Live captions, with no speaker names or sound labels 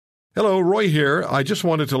Hello, Roy here. I just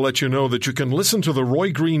wanted to let you know that you can listen to The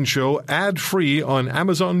Roy Green Show ad-free on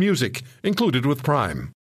Amazon Music, included with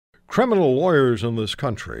Prime. Criminal lawyers in this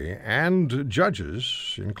country and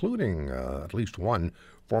judges, including at least one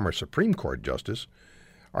former Supreme Court justice,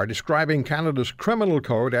 are describing Canada's criminal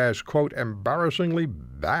code as, quote, embarrassingly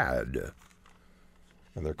bad.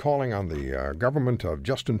 And they're calling on the government of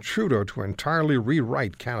Justin Trudeau to entirely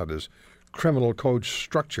rewrite Canada's criminal code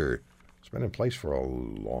structure. It's been in place for a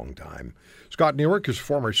long time. Scott Newark is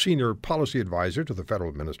former senior policy advisor to the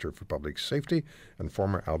federal minister for public safety and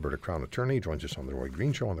former Alberta Crown attorney. He joins us on the Roy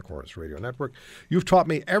Green Show on the Chorus Radio Network. You've taught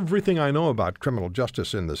me everything I know about criminal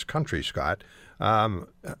justice in this country, Scott.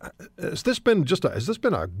 Has this been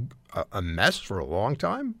a mess for a long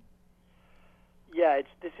time? Yeah,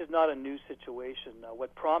 this is not a new situation.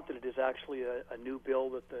 What prompted it is actually a new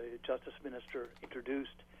bill that the Justice Minister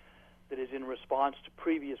introduced that is in response to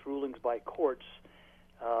previous rulings by courts.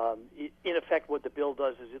 In effect, what the bill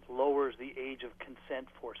does is it lowers the age of consent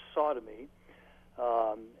for sodomy.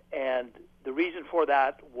 And the reason for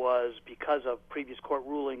that was because of previous court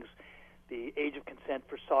rulings, the age of consent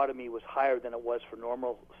for sodomy was higher than it was for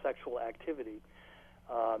normal sexual activity.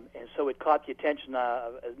 And so it caught the attention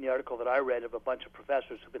in the article that I read of a bunch of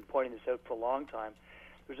professors who've been pointing this out for a long time.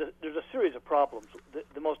 There's a series of problems,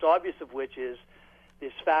 the most obvious of which is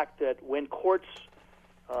this fact that when courts,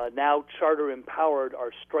 now charter-empowered, are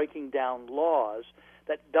striking down laws,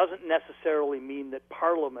 that doesn't necessarily mean that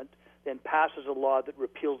Parliament then passes a law that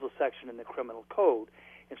repeals the section in the criminal code.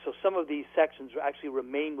 And so some of these sections actually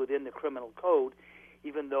remain within the criminal code,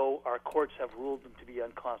 even though our courts have ruled them to be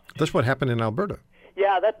unconstitutional. That's what happened in Alberta.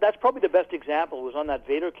 Yeah, that's probably the best example. It was on that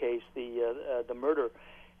Vader case, the murder.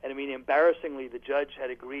 And I mean, embarrassingly, the judge had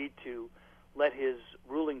agreed to let his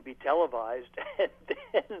ruling be televised, and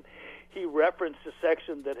then he referenced a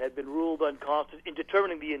section that had been ruled unconstitutional in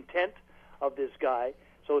determining the intent of this guy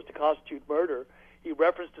so as to constitute murder. He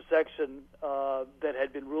referenced a section that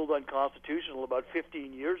had been ruled unconstitutional about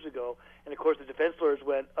 15 years ago, and of course the defense lawyers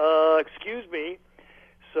went, excuse me.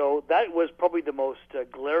 So that was probably the most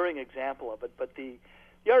glaring example of it, but the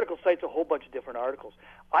article cites a whole bunch of different articles.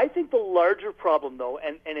 I think the larger problem, though,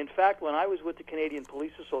 and in fact, when I was with the Canadian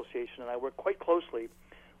Police Association, and I worked quite closely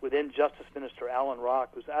with then Justice Minister Alan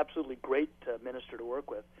Rock, who's an absolutely great minister to work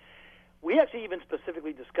with, we actually even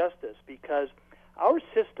specifically discussed this because our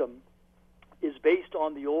system is based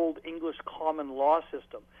on the old English common law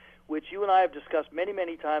system, which you and I have discussed many,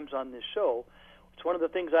 many times on this show. It's one of the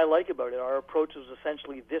things I like about it. Our approach is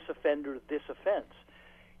essentially this offender, this offense.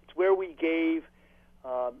 It's where we gave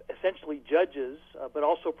essentially judges, but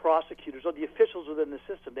also prosecutors, or the officials within the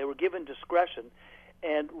system. They were given discretion,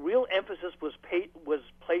 and real emphasis was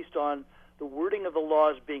placed on the wording of the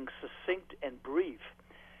laws being succinct and brief.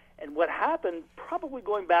 And what happened, probably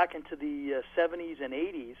going back into the 70s and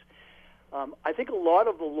 80s, I think a lot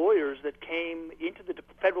of the lawyers that came into the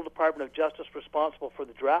Federal Department of Justice responsible for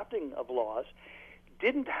the drafting of laws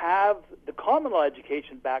didn't have the common law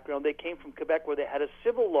education background. They came from Quebec, where they had a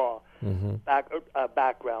civil law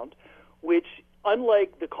background, which,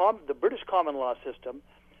 unlike the British common law system,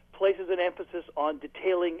 places an emphasis on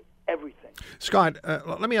detailing everything. Scott,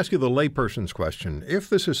 let me ask you the layperson's question. If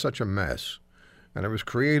this is such a mess, and it was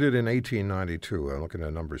created in 1892, I'm looking at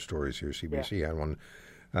a number of stories here, CBC had one,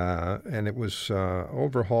 and it was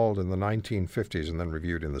overhauled in the 1950s and then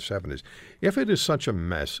reviewed in the 70s. If it is such a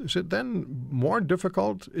mess, is it then more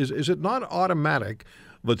difficult? Is it not automatic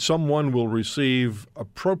that someone will receive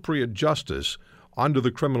appropriate justice under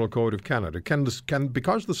the Criminal Code of Canada? Because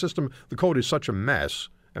the code is such a mess,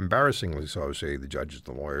 embarrassingly so, say the judges,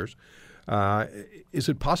 the lawyers, is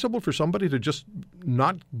it possible for somebody to just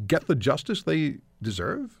not get the justice they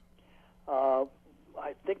deserve?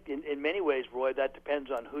 I think in many ways, Roy, that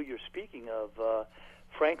depends on who you're speaking of.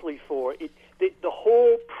 Frankly, for it, the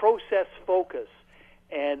whole process focus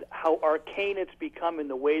and how arcane it's become in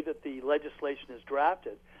the way that the legislation is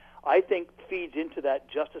drafted, I think feeds into that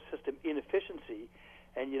justice system inefficiency.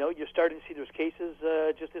 And, you're starting to see there's cases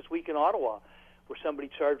just this week in Ottawa where somebody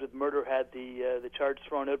charged with murder had the charge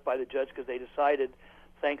thrown out by the judge because they decided,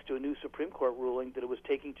 thanks to a new Supreme Court ruling, that it was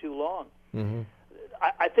taking too long. Mm-hmm.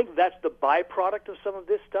 I think that's the byproduct of some of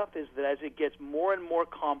this stuff, is that as it gets more and more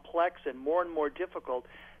complex and more difficult,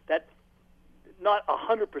 that not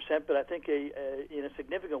 100%, but I think in a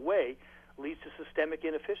significant way, leads to systemic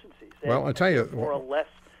inefficiencies. Well, I tell you, or a less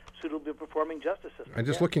suitably performing justice system. I'm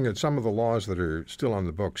just looking at some of the laws that are still on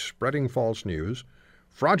the books: spreading false news,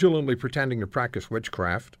 fraudulently pretending to practice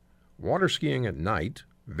witchcraft, water skiing at night,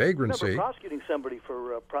 vagrancy. Remember prosecuting somebody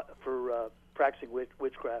for practicing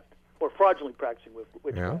witchcraft. Or fraudulently practicing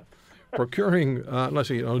witchcraft. Yeah. procuring, let's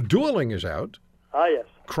see, dueling is out. Ah, yes.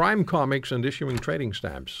 Crime comics and issuing trading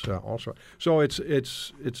stamps also. So it's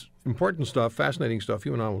important stuff, fascinating stuff.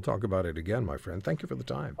 You and I will talk about it again, my friend. Thank you for the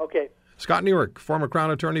time. Okay. Scott Newark, former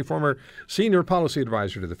Crown Attorney, former Senior Policy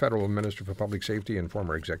Advisor to the Federal Minister for Public Safety, and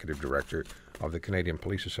former Executive Director of the Canadian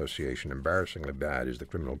Police Association. Embarrassingly bad is the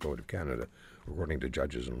Criminal Code of Canada, according to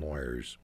judges and lawyers.